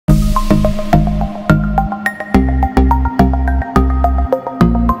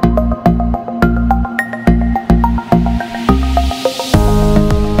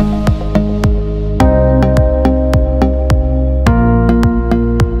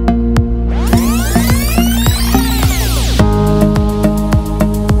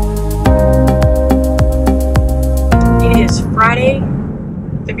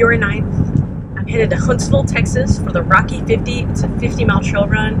for the Rocky 50. It's a 50-mile trail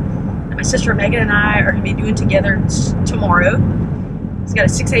run that my sister Megan and I are going to be doing together tomorrow. It's got a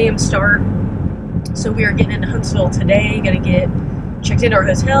 6 a.m. start, so we are getting into Huntsville today. Going to get checked into our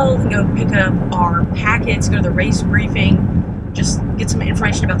hotel and go pick up our packets, go to the race briefing, just get some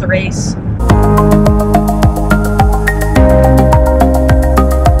information about the race.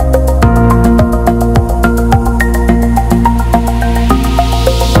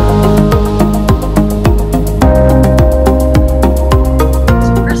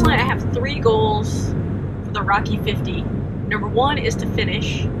 Rocky 50. Number 1 is to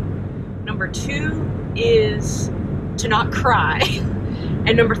finish. Number 2 is to not cry.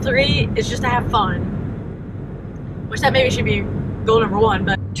 And number 3 is just to have fun. Which that maybe should be goal number 1,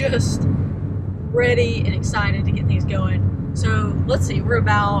 but just ready and excited to get things going. So let's see, we're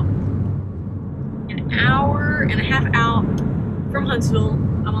about an hour and a half out from Huntsville.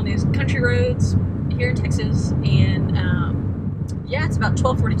 I'm on these country roads here in Texas, and yeah, it's about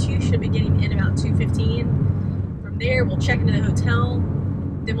 12:42. Should be getting in about 2:15. There, we'll check into the hotel,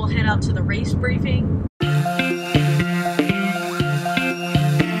 then we'll head out to the race briefing.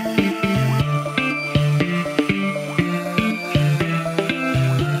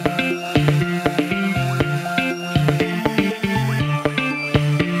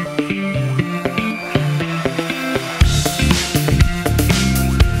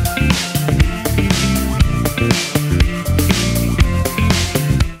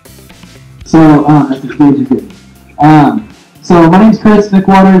 So, that's the stage is good. So my name's Chris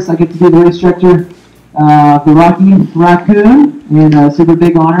McWaters. I get to be the race director for Rocky Raccoon, and a super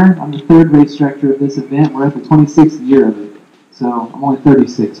big honor. I'm the 3rd race director of this event. We're at the 26th year of it. So I'm only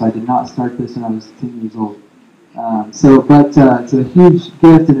 36, so I did not start this when I was 10 years old. But it's a huge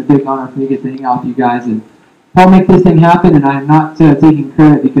gift and a big honor for me to get to hang out with you guys and help make this thing happen. And I'm not taking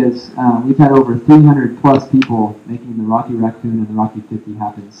credit because we've had over 300 plus people making the Rocky Raccoon and the Rocky 50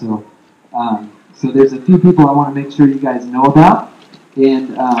 happen. So there's a few people I want to make sure you guys know about,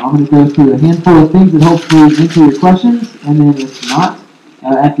 and I'm going to go through a handful of things that hopefully answer your questions, and then if not,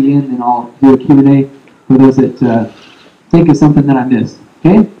 at the end, then I'll do a Q&A for those that think of something that I missed.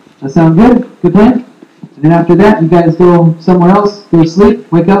 Okay? That sound good? Good plan? And then after that, you guys go somewhere else, go to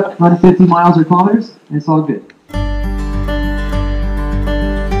sleep, wake up, run 50 miles or kilometers, and it's all good.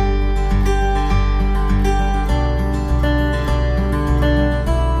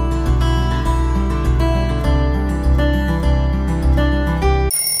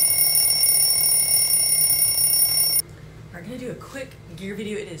 We're gonna do a quick gear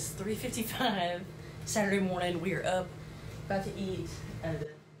video. It is 3:55 Saturday morning. We are up, about to eat a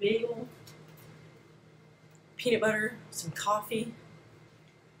bagel, peanut butter, some coffee,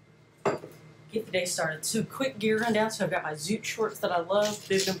 get the day started. So quick gear rundown. So I've got my Zoot shorts that I love,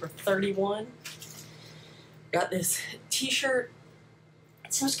 bib number 31. Got this t-shirt.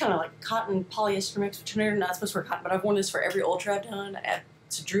 It seems kind of like cotton polyester mix, which I'm not supposed to wear cotton, but I've worn this for every ultra I've done.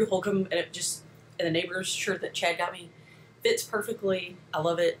 It's a Drew Holcomb, and it just, and the neighbor's shirt that Chad got me. Fits perfectly. I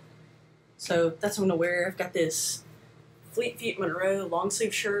love it. So that's what I'm going to wear. I've got this Fleet Feet Monroe long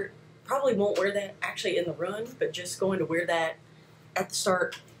sleeve shirt. Probably won't wear that actually in the run, but just going to wear that at the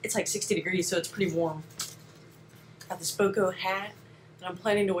start. It's like 60 degrees, so it's pretty warm. Got this Boco hat that I'm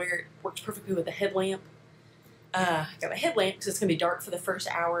planning to wear. It works perfectly with a headlamp. Got my headlamp because it's going to be dark for the first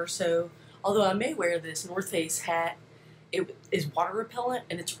hour or so. Although I may wear this North Face hat. It is water repellent,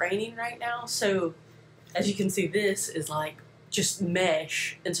 and it's raining right now, so as you can see, this is like just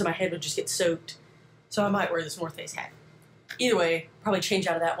mesh, and so my head would just get soaked. So I might wear this North Face hat. Either way, probably change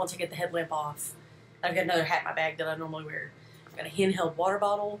out of that once I get the headlamp off. I've got another hat in my bag that I normally wear. I've got a handheld water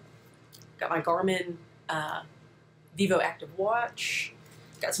bottle. Got my Garmin Vivo Active Watch.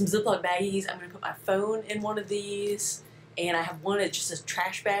 Got some Ziploc baggies. I'm going to put my phone in one of these. And I have one that's just a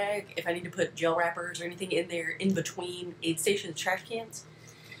trash bag if I need to put gel wrappers or anything in there in between aid stations, trash cans.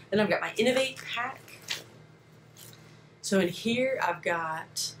 Then I've got my Innovate pack. So in here I've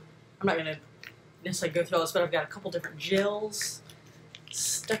got, I'm not going to necessarily go through all this, but I've got a couple different gels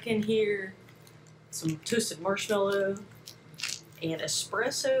stuck in here. Some toasted marshmallow and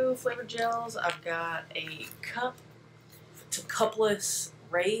espresso flavored gels. I've got a cup. It's a cupless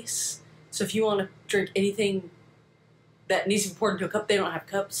race. So if you want to drink anything that needs to be poured into a cup, they don't have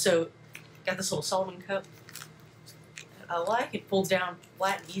cups. So got this little Solomon cup. I like it. Folds down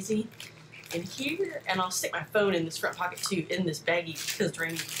flat and easy. In here, and I'll stick my phone in this front pocket too, in this baggie because it's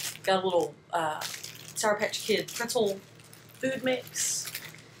raining. Got a little Sour Patch Kid pretzel food mix,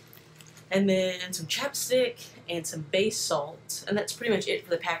 and then some chapstick and some base salt, and that's pretty much it for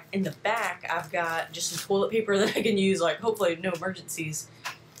the pack. In the back, I've got just some toilet paper that I can use, like hopefully no emergencies,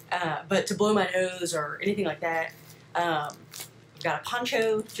 but to blow my nose or anything like that. I've got a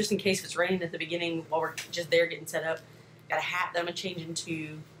poncho just in case it's raining at the beginning while we're just there getting set up. Got a hat that I'm gonna change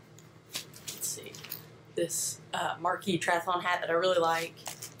into, let's see, this marquee triathlon hat that I really like,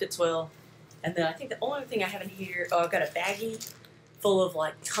 fits well. And then I think the only thing I have in here, oh, I've got a baggie full of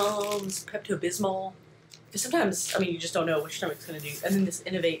like Tums, Pepto-Bismol. Because sometimes, I mean, you just don't know what your stomach's gonna do. And then this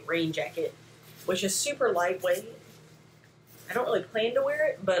Innovate rain jacket, which is super lightweight. I don't really plan to wear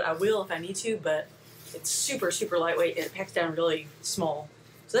it, but I will if I need to, but it's super, super lightweight and it packs down really small.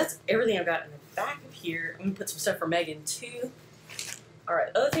 So that's everything I've got in the back of here. I'm gonna put some stuff for Megan too. All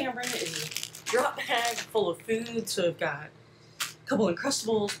right, the other thing I'm bringing is a drop bag full of food. So I've got a couple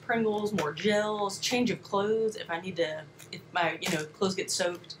Uncrustables, Pringles, more gels, change of clothes if I need to, if my clothes get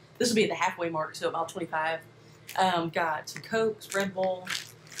soaked. This will be at the halfway mark, so about 25. Got some Cokes, Red Bull,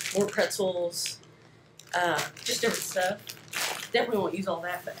 more pretzels, just different stuff. Definitely won't use all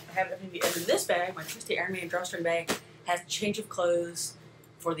that, but I have it. And in this bag, my trusty Iron Man drawstring bag, has a change of clothes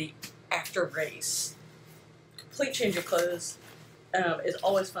for the after race. Complete change of clothes is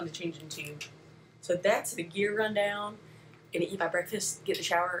always fun to change into. So that's the gear rundown. Gonna eat my breakfast, get in the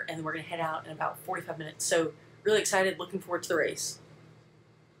shower, and then we're gonna head out in about 45 minutes. So really excited, looking forward to the race.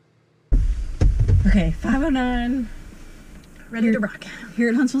 Okay, 5:09. Ready to rock. Here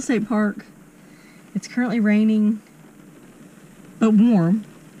at Huntsville State Park. It's currently raining, but warm.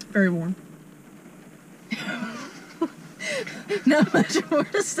 Very warm. Not much more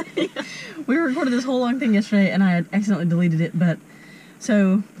to say. We recorded this whole long thing yesterday and I had accidentally deleted it, but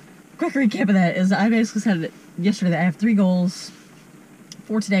so quick recap of that is I basically said yesterday that I have 3 goals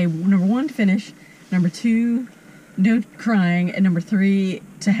for today. Number 1, to finish. Number 2, no crying. And number 3,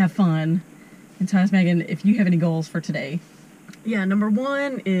 to have fun. And so I asked Megan if you have any goals for today. Yeah, number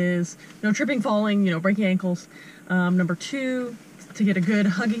 1 is no tripping, falling, breaking ankles. Number 2, to get a good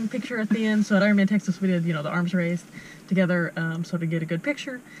hugging picture at the end. So at Ironman Texas, we did, the arms raised together, so to get a good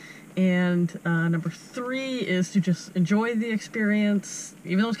picture. And number 3 is to just enjoy the experience.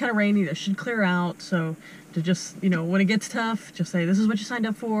 Even though it's kind of rainy, that should clear out. So to just, when it gets tough, just say, this is what you signed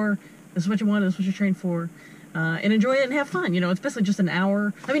up for. This is what you want. This is what you trained for. And enjoy it and have fun. It's basically just an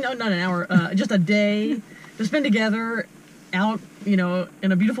hour. I mean, no, not an hour. Just a day to spend together out, in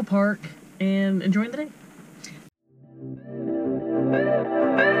a beautiful park and enjoying the day.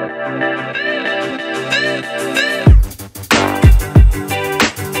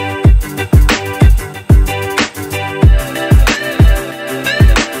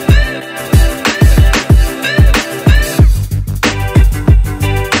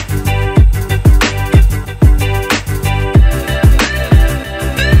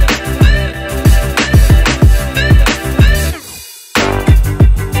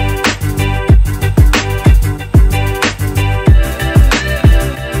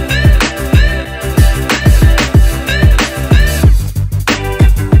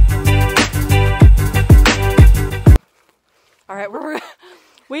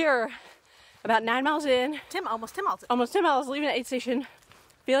 We are about 9 miles in. Almost 10 miles in. Almost 10 miles, leaving the aid station.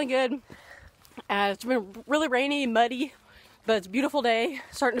 Feeling good. It's been really rainy, muddy, but it's a beautiful day.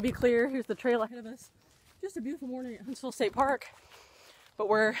 Starting to be clear. Here's the trail ahead of us. Just a beautiful morning at Huntsville State Park. But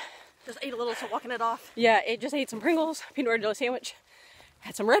we're just ate a little, so walking it off. Yeah, just ate some Pringles, peanut butter jelly sandwich,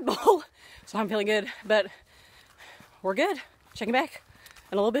 had some Red Bull, so I'm feeling good. But we're good. Checking back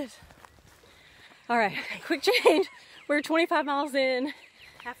in a little bit. All right, quick change. We're 25 miles in.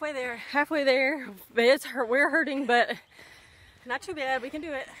 Halfway there. Halfway there. But we're hurting, but not too bad. We can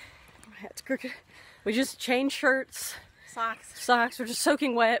do it. It's crooked. We just changed shirts. Socks. We're just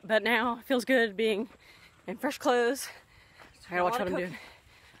soaking wet, but now it feels good being in fresh clothes. I gotta watch what I'm doing.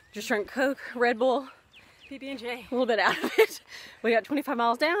 Just drank Coke, Red Bull, PB&J. A little bit out of it. We got 25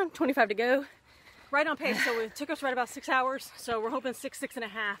 miles down, 25 to go. Right on pace, so it took us right about 6 hours. So we're hoping 6.5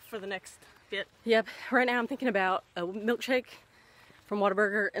 for the next bit. Yep. Right now I'm thinking about a milkshake from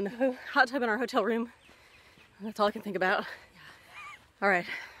Whataburger in the hot tub in our hotel room. That's all I can think about. All right.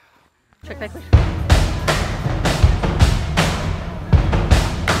 Check back later.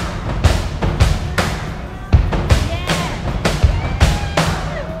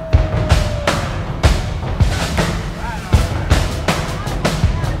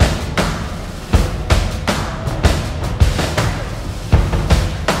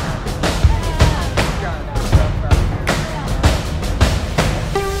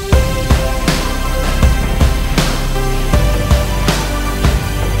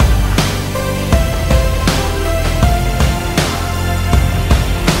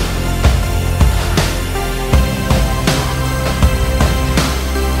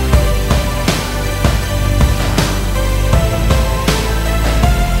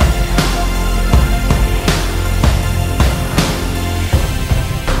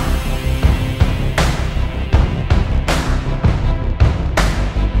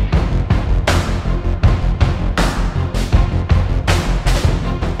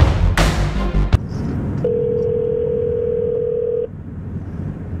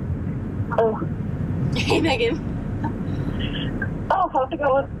 Oh, Hey, Megan. oh, how's it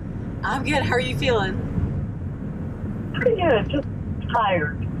going? I'm good. How are you feeling? Pretty good. Just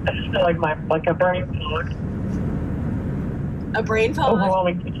tired. I just feel like a brain fog. A brain fog?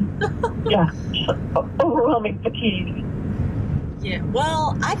 Overwhelming fatigue. Yeah, just overwhelming fatigue. Yeah.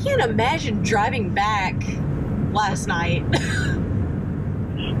 Well, I can't imagine driving back last night.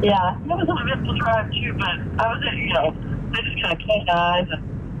 Yeah, it was a mental drive too, but I was, I just kind of closed my eyes and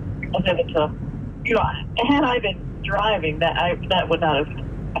was able to, had I been driving, that would not have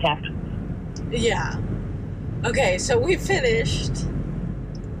happened. Yeah. Okay, so we finished,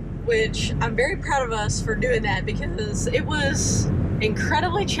 which I'm very proud of us for doing that because it was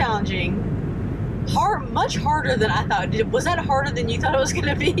incredibly challenging. Much harder than I thought. Was that harder than you thought it was going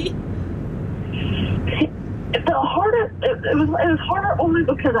to be? It was harder only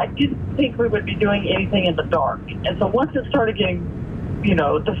because I didn't think we would be doing anything in the dark. And so once it started getting,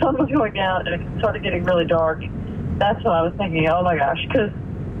 the sun was going down and it started getting really dark, that's when I was thinking, oh my gosh, because,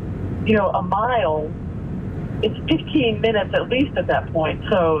 a mile, it's 15 minutes at least at that point.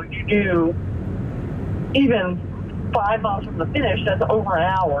 So you do even 5 miles from the finish, that's over an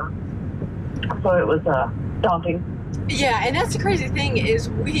hour. So it was daunting. Yeah, and that's the crazy thing is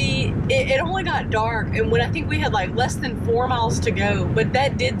it only got dark, and when I think we had like less than 4 miles to go, but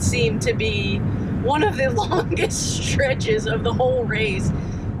that did seem to be one of the longest stretches of the whole race.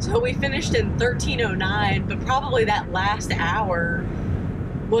 So we finished in 13:09, but probably that last hour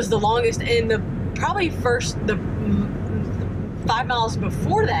was the longest. And the 5 miles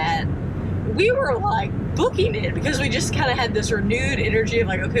before that, we were like booking it because we just kind of had this renewed energy of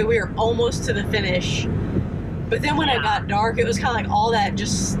like, okay, we are almost to the finish. But then when it got dark, it was kind of like all that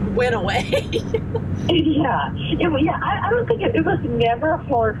just went away. Yeah. I don't think it was never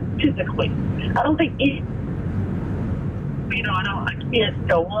hard physically. I don't think it, I can't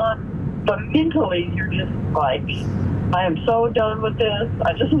go on. But mentally, you're just like, I am so done with this.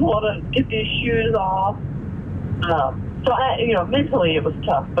 I just want to get these shoes off. So mentally it was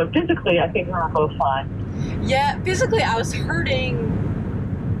tough. But physically, I think we were both fine. Yeah, physically I was hurting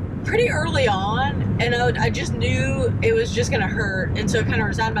pretty early on, and I just knew it was just gonna hurt, and so I kind of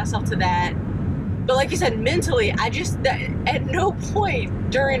resigned myself to that. But like you said, mentally, at no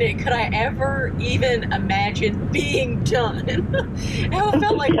point during it could I ever even imagine being done. And I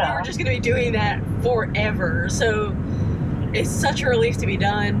felt like we were just gonna be doing that forever. So it's such a relief to be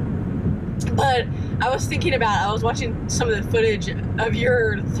done. But I was watching some of the footage of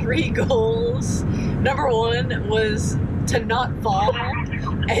your 3 goals. Number 1 was to not fall,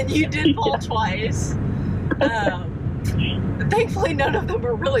 and you did fall twice. Thankfully, none of them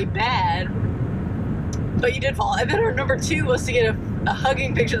were really bad, but you did fall. And then our number 2 was to get a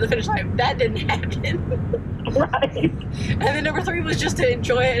hugging picture of the finish line. That didn't happen. Right. And then number 3 was just to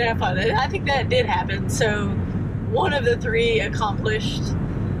enjoy it and have fun. And I think that did happen. So one of the 3 accomplished.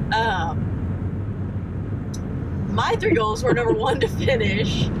 My 3 goals were number 1 to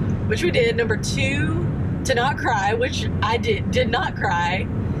finish, which we did. Number 2 to not cry, which I did not cry,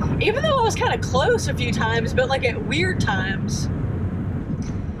 even though I was kind of close a few times, but like at weird times.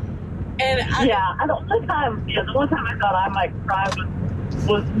 And the only time I thought I might cry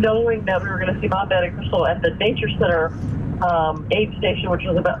was knowing that we were going to see Mom, Dad, and Crystal at the Nature Center aid station, which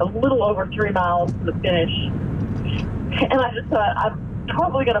was about a little over 3 miles to the finish. And I just thought, I'm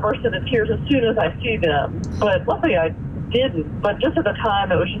probably going to burst into tears as soon as I see them. But luckily I didn't. But just at the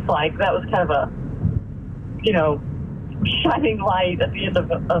time, it was just like, that was kind of a, shining light at the end of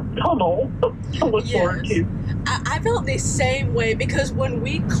a tunnel to look forward to. I felt the same way because when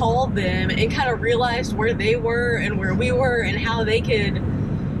we called them and kind of realized where they were and where we were and how they could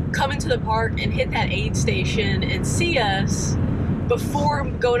come into the park and hit that aid station and see us before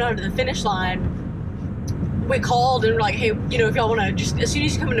going on to the finish line, we called and were like, hey, if y'all want to just, as soon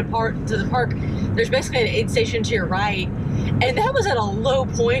as you come into the park, there's basically an aid station to your right. And that was at a low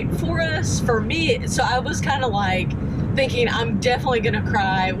point for us, for me. So I was kind of like thinking, I'm definitely going to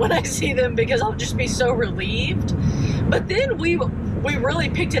cry when I see them because I'll just be so relieved. But then we really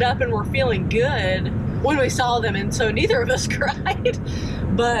picked it up and were feeling good when we saw them. And so neither of us cried.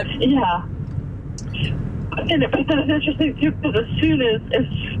 But yeah. But then it's interesting too, because as soon as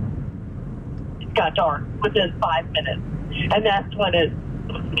it got dark, within 5 minutes, and that's when it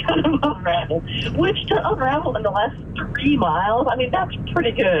kind of unraveled. Which to unravel in the last 3 miles, I mean, that's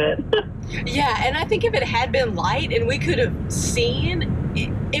pretty good. Yeah, and I think if it had been light and we could have seen,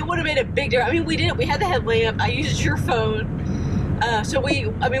 it would have made a big difference. I mean, we did. We had the headlamp. I used your phone. So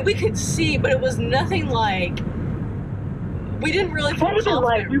we could see, but it was nothing like, we didn't really feel confident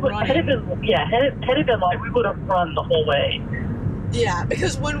running. Had it been light, we would have run the whole way. Yeah,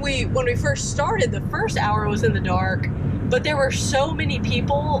 because when we first started, the first hour was in the dark, but there were so many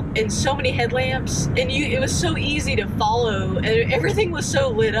people and so many headlamps, and it was so easy to follow, and everything was so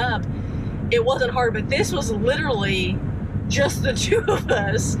lit up. It wasn't hard, but this was literally just the two of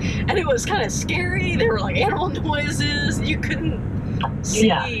us, and it was kind of scary. There were like animal noises. You couldn't see.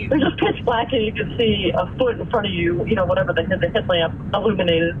 Yeah, it was just pitch black, and you could see a foot in front of you. You know, whatever the headlamp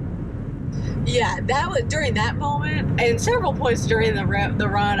illuminated. Yeah, that was during that moment, and several points during the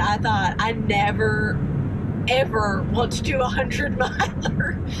run. I thought I never, ever want to do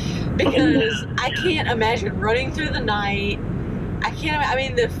 100-miler because I can't imagine running through the night. I can't. I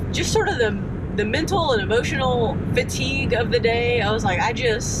mean, just sort of the mental and emotional fatigue of the day. I was like, I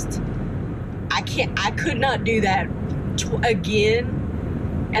can't. I could not do that again.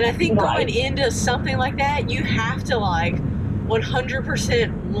 And I think going into something like that, you have to like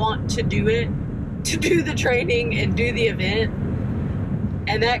 100% want to do it, to do the training and do the event,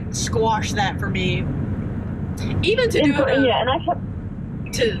 and that squashed that for me. Even to do it, and I kept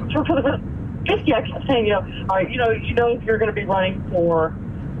for the 50. I kept saying, all right, if you're going to be running for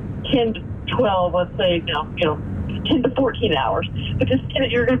 10 to 12, let's say, 10 to 14 hours, but just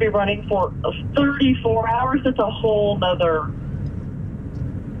you're going to be running for 34 hours. It's a whole nother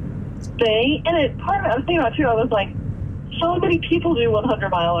thing. And part of it, I was thinking about too. I was like, so many people do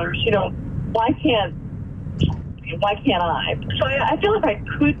 100-milers. Why can't I? So I feel like I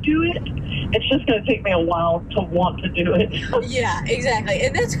could do it. It's just going to take me a while to want to do it. Yeah, exactly.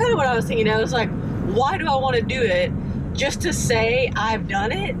 And that's kind of what I was thinking. I was like, why do I want to do it? Just to say I've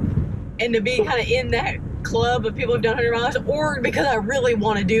done it and to be kind of in that club of people who've done 100 miles, or because I really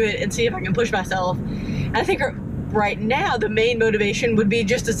want to do it and see if I can push myself. And I think right now the main motivation would be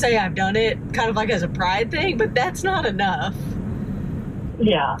just to say I've done it, kind of like as a pride thing, but that's not enough.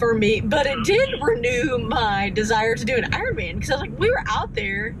 Yeah. For me. But it did renew my desire to do an Ironman, because I was like, we were out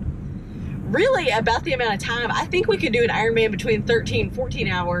there really about the amount of time. I think we could do an Ironman between 13, 14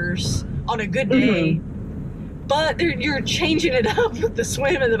 hours on a good day. Mm-hmm. But you're changing it up with the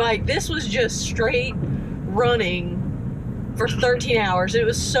swim and the bike. This was just straight running for 13 hours. It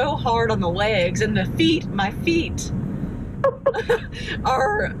was so hard on the legs, and my feet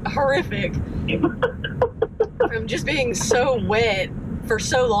are horrific from just being so wet for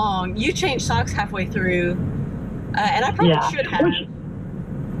so long. You changed socks halfway through, and I probably should have.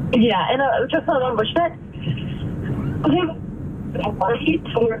 And just on which that,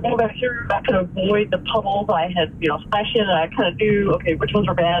 so we're going back here. I could avoid the puddles I had, splashed in, and I kind of knew, okay, which ones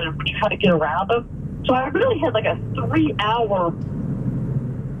were bad and how to get around them. So I really had like a 3-hour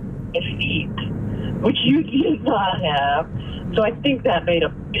feet, which you did not have. So I think that made a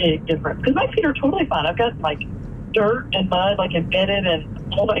big difference, because my feet are totally fine. I've got like dirt and mud like embedded in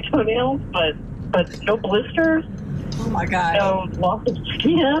all my toenails, but no blisters. Oh my God. No loss of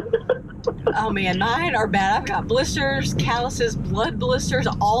skin. Oh man, mine are bad. I've got blisters, calluses, blood blisters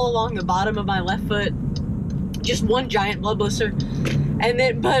all along the bottom of my left foot. Just one giant blood blister. And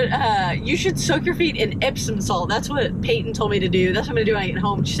then, but you should soak your feet in Epsom salt. That's what Peyton told me to do. That's what I'm gonna do when I get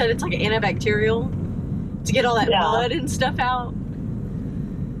home. She said it's like antibacterial to get all that mud and stuff out.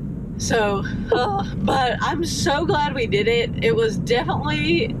 So, but I'm so glad we did it. It was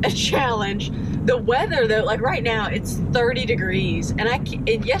definitely a challenge. The weather though, like right now, it's 30 degrees,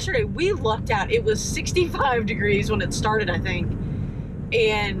 and yesterday we lucked out. It was 65 degrees when it started, I think.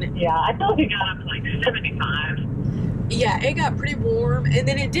 And yeah, I thought it got up to like 75. Yeah, it got pretty warm, and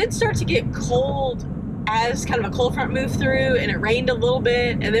then it did start to get cold as kind of a cold front moved through, and it rained a little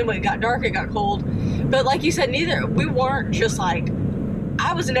bit, and then when it got dark, it got cold. But like you said, we weren't just like,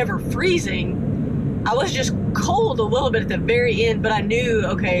 I was never freezing. I was just cold a little bit at the very end, but I knew,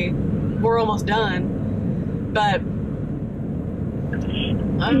 okay, we're almost done. But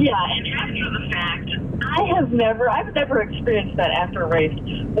yeah, and after the fact, I've never experienced that after a race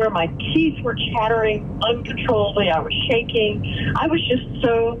where my teeth were chattering uncontrollably. I was shaking. I was just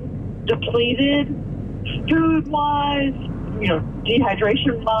so depleted, food-wise,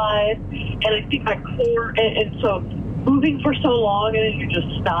 dehydration-wise, and I think my core, and so moving for so long and then you just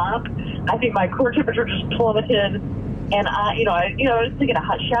stop, I think my core temperature just plummeted. And I was taking a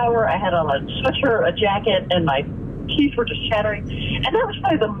hot shower. I had on a sweatshirt, a jacket, and my teeth were just chattering. And that was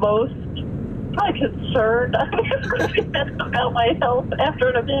probably the most concerned I've ever been about my health after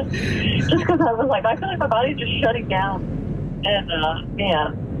an event. Just because I was like, I feel like my body's just shutting down. And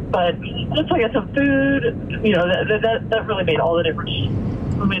but once I got some food, that really made all the difference.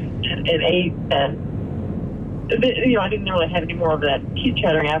 And ate, and I didn't really have any more of that teeth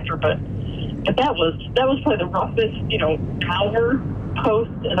chattering after, but that was probably the roughest, hour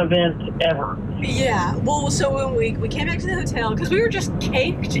post an event ever. Yeah, well, so when we came back to the hotel, because we were just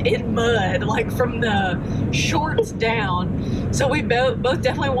caked in mud, like from the shorts down, so we both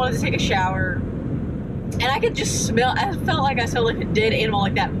definitely wanted to take a shower, and I could just smell, I felt like I smelled like a dead animal,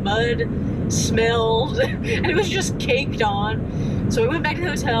 like that mud smelled, and it was just caked on. So we went back to the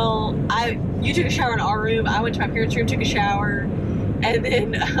hotel. You took a shower in our room, I went to my parents' room, took a shower, and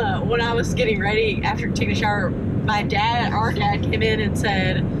then when I was getting ready after taking a shower, our dad came in and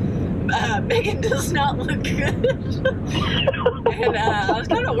said, Megan does not look good. And I was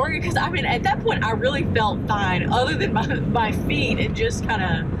kind of worried because, I mean, at that point I really felt fine, other than my feet and just kind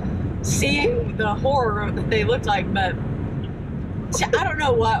of seeing the horror that they looked like. But see, I don't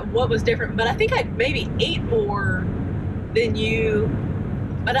know what was different, but I think I maybe ate more than you.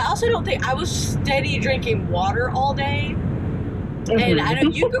 But I also don't think I was steady drinking water all day. And I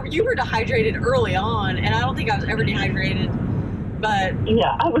know you were dehydrated early on, and I don't think I was ever dehydrated. But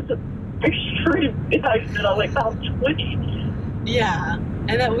yeah, I was extremely dehydrated. I was like about 20. Yeah, and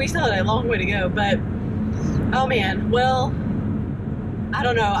then we still had a long way to go. But oh man, well, I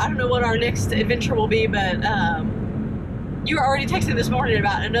don't know what our next adventure will be. But you were already texting this morning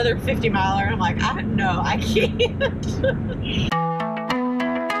about another 50 miler, and I'm like, I can't.